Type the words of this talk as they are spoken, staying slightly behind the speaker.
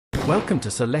Welcome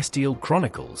to Celestial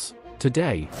Chronicles.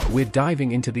 Today, we're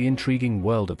diving into the intriguing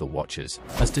world of the Watchers,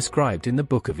 as described in the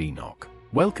Book of Enoch.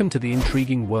 Welcome to the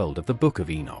intriguing world of the Book of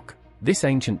Enoch. This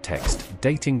ancient text,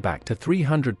 dating back to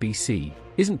 300 BC,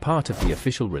 isn't part of the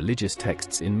official religious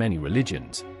texts in many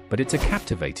religions, but it's a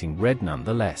captivating read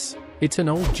nonetheless. It's an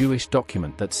old Jewish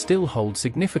document that still holds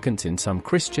significance in some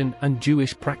Christian and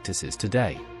Jewish practices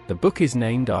today. The book is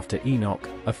named after Enoch,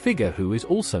 a figure who is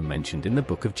also mentioned in the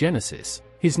book of Genesis.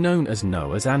 He's known as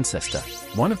Noah's ancestor.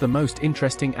 One of the most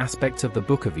interesting aspects of the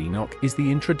Book of Enoch is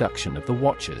the introduction of the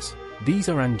Watchers. These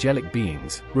are angelic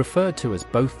beings, referred to as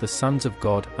both the sons of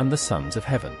God and the sons of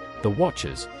heaven. The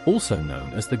Watchers, also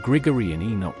known as the Grigorian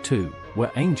Enoch II,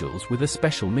 were angels with a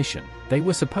special mission. They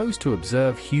were supposed to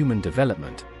observe human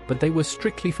development, but they were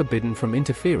strictly forbidden from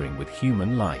interfering with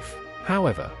human life.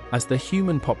 However, as the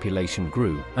human population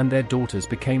grew and their daughters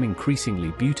became increasingly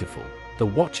beautiful, the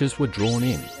Watchers were drawn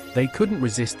in. They couldn't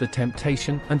resist the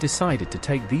temptation and decided to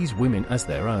take these women as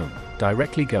their own,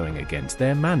 directly going against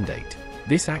their mandate.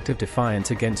 This act of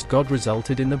defiance against God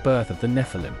resulted in the birth of the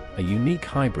nephilim, a unique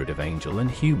hybrid of angel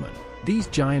and human. These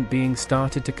giant beings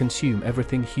started to consume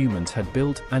everything humans had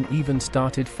built and even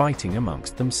started fighting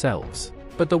amongst themselves.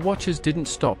 But the Watchers didn't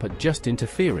stop at just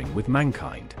interfering with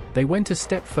mankind. They went a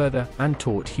step further and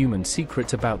taught humans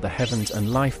secrets about the heavens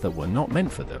and life that were not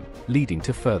meant for them, leading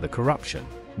to further corruption.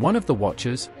 One of the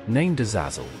Watchers, named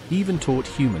Azazel, even taught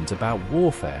humans about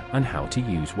warfare and how to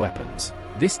use weapons.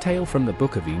 This tale from the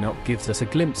Book of Enoch gives us a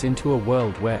glimpse into a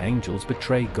world where angels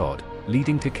betray God,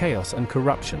 leading to chaos and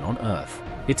corruption on earth.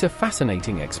 It's a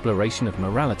fascinating exploration of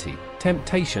morality,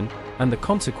 temptation, and the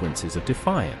consequences of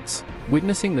defiance.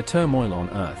 Witnessing the turmoil on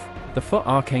earth, the four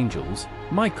archangels,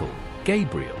 Michael,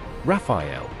 Gabriel,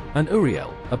 Raphael, and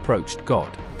Uriel, approached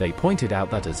God. They pointed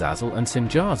out that Azazel and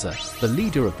Sinjaza, the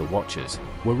leader of the Watchers,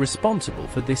 were responsible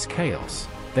for this chaos.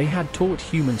 They had taught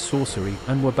human sorcery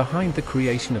and were behind the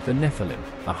creation of the Nephilim,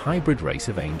 a hybrid race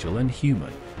of angel and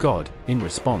human. God, in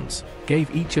response,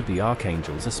 gave each of the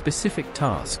archangels a specific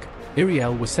task.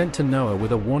 Uriel was sent to Noah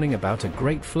with a warning about a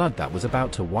great flood that was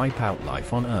about to wipe out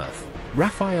life on earth.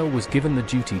 Raphael was given the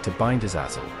duty to bind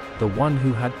Azazel, the one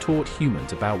who had taught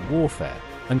humans about warfare,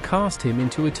 and cast him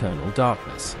into eternal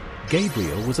darkness.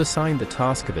 Gabriel was assigned the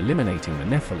task of eliminating the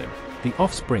Nephilim, the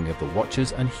offspring of the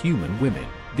Watchers and human women.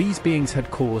 These beings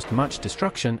had caused much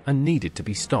destruction and needed to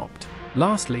be stopped.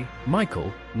 Lastly,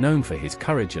 Michael, known for his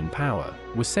courage and power,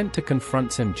 was sent to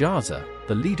confront Sinjaza,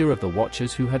 the leader of the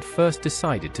Watchers who had first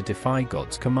decided to defy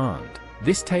God's command.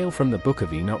 This tale from the Book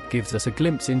of Enoch gives us a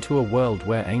glimpse into a world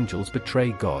where angels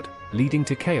betray God, leading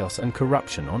to chaos and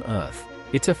corruption on earth.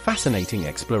 It's a fascinating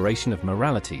exploration of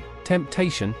morality,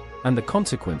 temptation, and the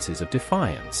consequences of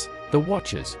defiance. The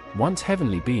Watchers, once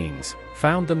heavenly beings,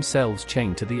 found themselves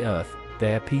chained to the earth,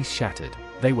 their peace shattered.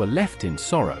 They were left in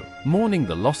sorrow, mourning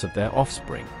the loss of their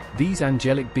offspring. These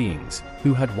angelic beings,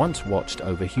 who had once watched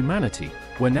over humanity,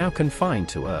 were now confined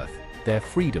to earth, their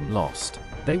freedom lost.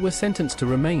 They were sentenced to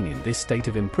remain in this state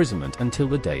of imprisonment until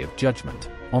the day of judgment.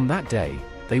 On that day,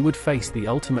 they would face the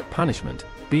ultimate punishment,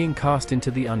 being cast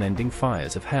into the unending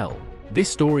fires of hell. This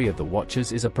story of the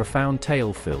Watchers is a profound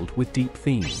tale filled with deep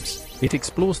themes. It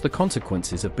explores the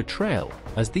consequences of betrayal,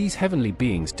 as these heavenly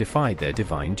beings defied their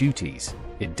divine duties.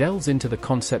 It delves into the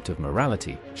concept of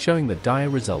morality, showing the dire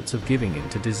results of giving in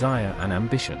to desire and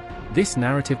ambition. This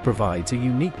narrative provides a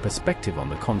unique perspective on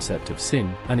the concept of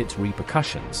sin and its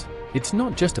repercussions. It's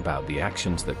not just about the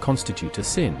actions that constitute a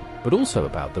sin, but also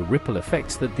about the ripple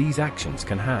effects that these actions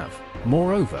can have.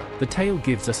 Moreover, the tale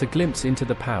gives us a glimpse into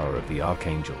the power of the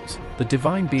archangels, the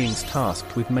divine beings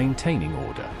tasked with maintaining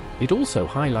order. It also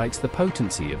highlights the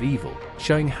potency of evil,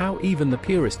 showing how even the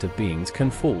purest of beings can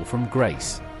fall from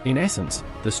grace. In essence,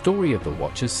 the story of the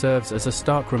Watchers serves as a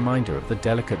stark reminder of the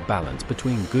delicate balance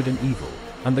between good and evil,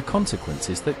 and the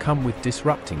consequences that come with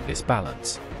disrupting this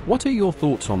balance. What are your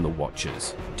thoughts on the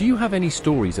Watchers? Do you have any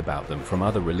stories about them from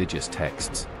other religious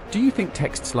texts? Do you think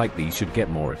texts like these should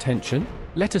get more attention?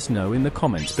 Let us know in the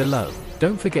comments below.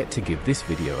 Don't forget to give this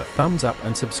video a thumbs up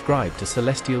and subscribe to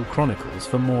Celestial Chronicles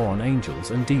for more on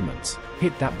angels and demons.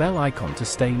 Hit that bell icon to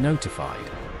stay notified.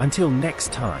 Until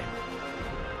next time.